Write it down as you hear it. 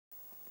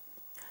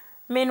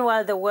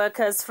Meanwhile, the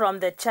workers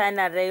from the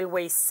China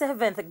Railway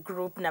Seventh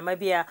Group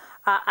Namibia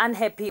are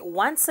unhappy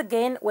once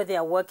again with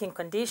their working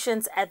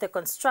conditions at the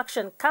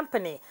construction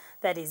company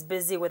that is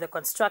busy with the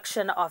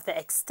construction of the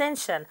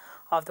extension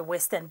of the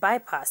Western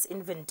Bypass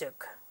in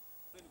Windhoek.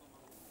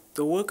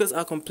 The workers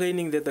are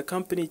complaining that the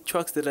company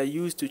trucks that are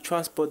used to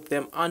transport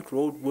them aren't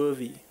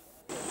roadworthy.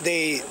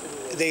 They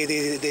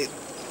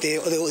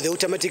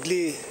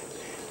automatically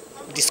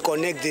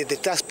disconnect the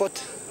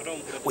transport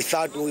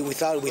without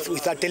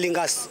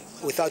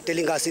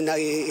telling us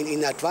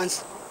in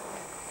advance.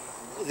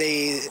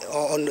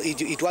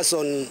 It was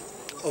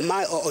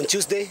on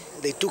Tuesday.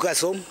 They took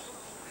us home.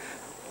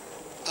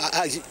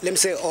 Let me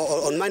say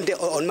on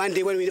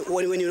Monday when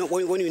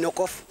we knock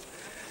off,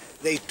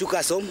 they took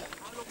us home.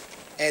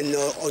 And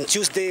on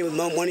Tuesday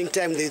morning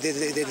time,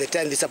 the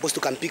time they're supposed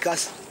to come pick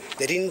us,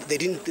 they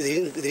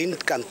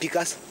didn't come pick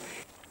us.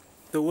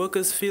 The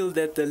workers feel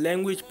that the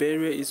language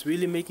barrier is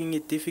really making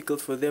it difficult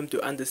for them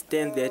to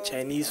understand their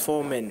Chinese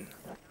foremen.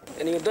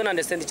 And you don't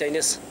understand the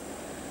Chinese.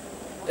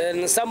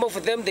 And some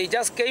of them, they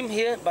just came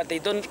here, but they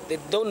don't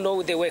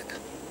know the work.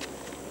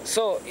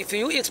 So if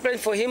you explain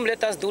for him,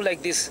 let us do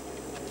like this.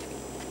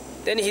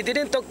 Then he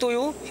didn't talk to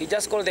you, he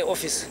just called the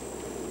office.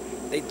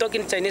 They talk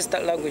in Chinese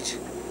language.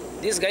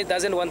 This guy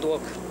doesn't want to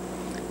work.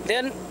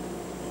 Then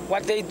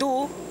what they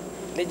do,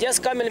 they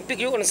just come and pick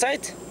you on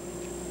site.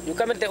 You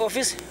come at the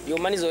office, your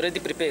money is already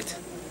prepared.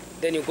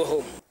 Then you go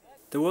home.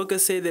 The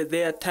workers say that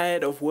they are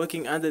tired of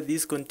working under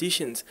these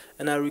conditions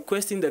and are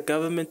requesting the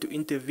government to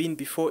intervene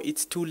before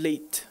it's too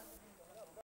late.